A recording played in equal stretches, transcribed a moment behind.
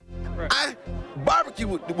barbecue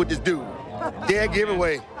with this dude. Dead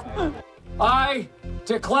giveaway. I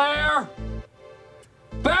declare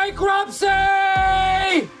bankruptcy!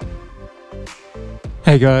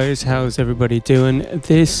 Hey guys, how's everybody doing?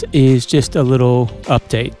 This is just a little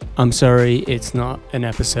update. I'm sorry it's not an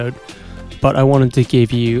episode, but I wanted to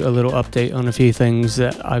give you a little update on a few things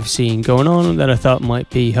that I've seen going on that I thought might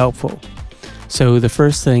be helpful. So the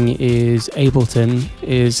first thing is Ableton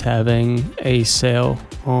is having a sale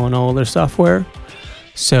on all their software.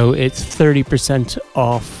 So it's 30%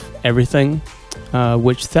 off everything,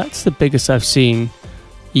 which that's the biggest I've seen.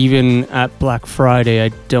 Even at Black Friday, I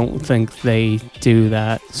don't think they do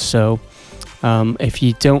that. So if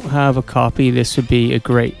you don't have a copy, this would be a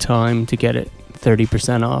great time to get it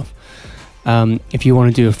 30% off. If you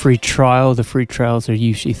want to do a free trial, the free trials are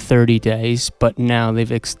usually 30 days, but now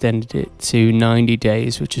they've extended it to 90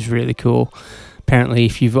 days, which is really cool. Apparently,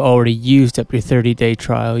 if you've already used up your 30-day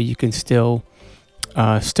trial, you can still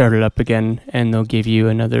start it up again, and they'll give you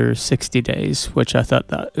another 60 days, which I thought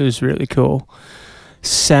that was really cool.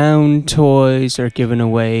 Sound Toys are giving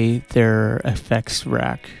away their effects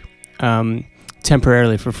rack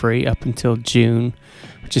temporarily for free up until June,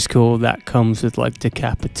 which is cool. That comes with like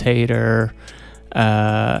Decapitator,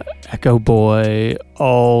 Echo Boy,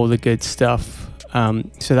 all the good stuff.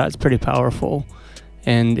 So that's pretty powerful.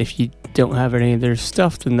 And if you don't have any of their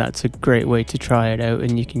stuff, then that's a great way to try it out,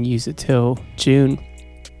 and you can use it till June.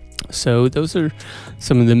 So those are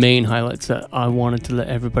some of the main highlights that I wanted to let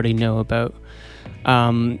everybody know about.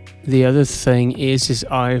 The other thing is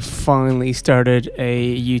I finally started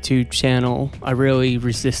a YouTube channel. I really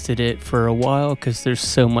resisted it for a while because there's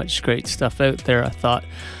so much great stuff out there. I thought,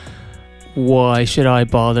 why should I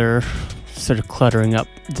bother sort of cluttering up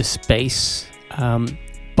the space?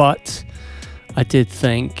 But I did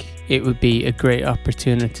think it would be a great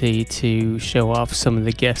opportunity to show off some of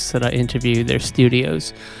the guests that I interview, their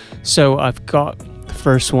studios. So I've got the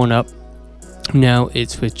first one up. Now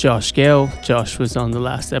it's with Josh Gale. Josh was on the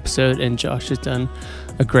last episode, and Josh has done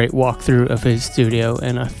a great walkthrough of his studio,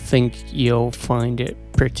 and I think you'll find it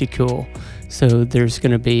pretty cool. So there's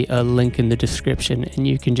going to be a link in the description, and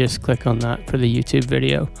you can just click on that for the YouTube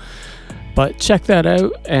video. But check that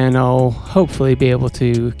out, and I'll hopefully be able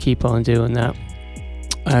to keep on doing that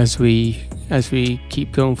as we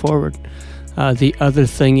keep going forward. The other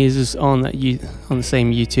thing is on the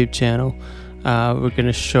same YouTube channel. We're going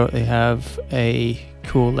to shortly have a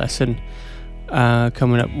cool lesson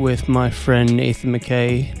coming up with my friend Nathan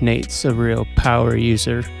McKay. Nate's a real power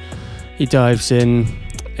user. He dives in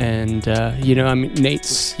and,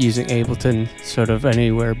 Nate's using Ableton sort of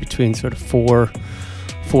anywhere between sort of 4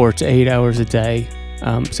 to 8 hours a day.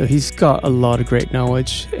 So he's got a lot of great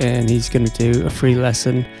knowledge, and he's going to do a free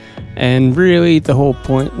lesson. And really the whole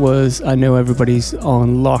point was, I know everybody's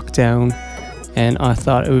on lockdown, and I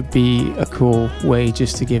thought it would be a cool way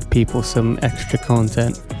just to give people some extra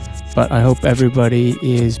content. But I hope everybody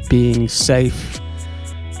is being safe,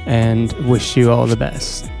 and wish you all the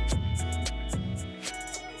best.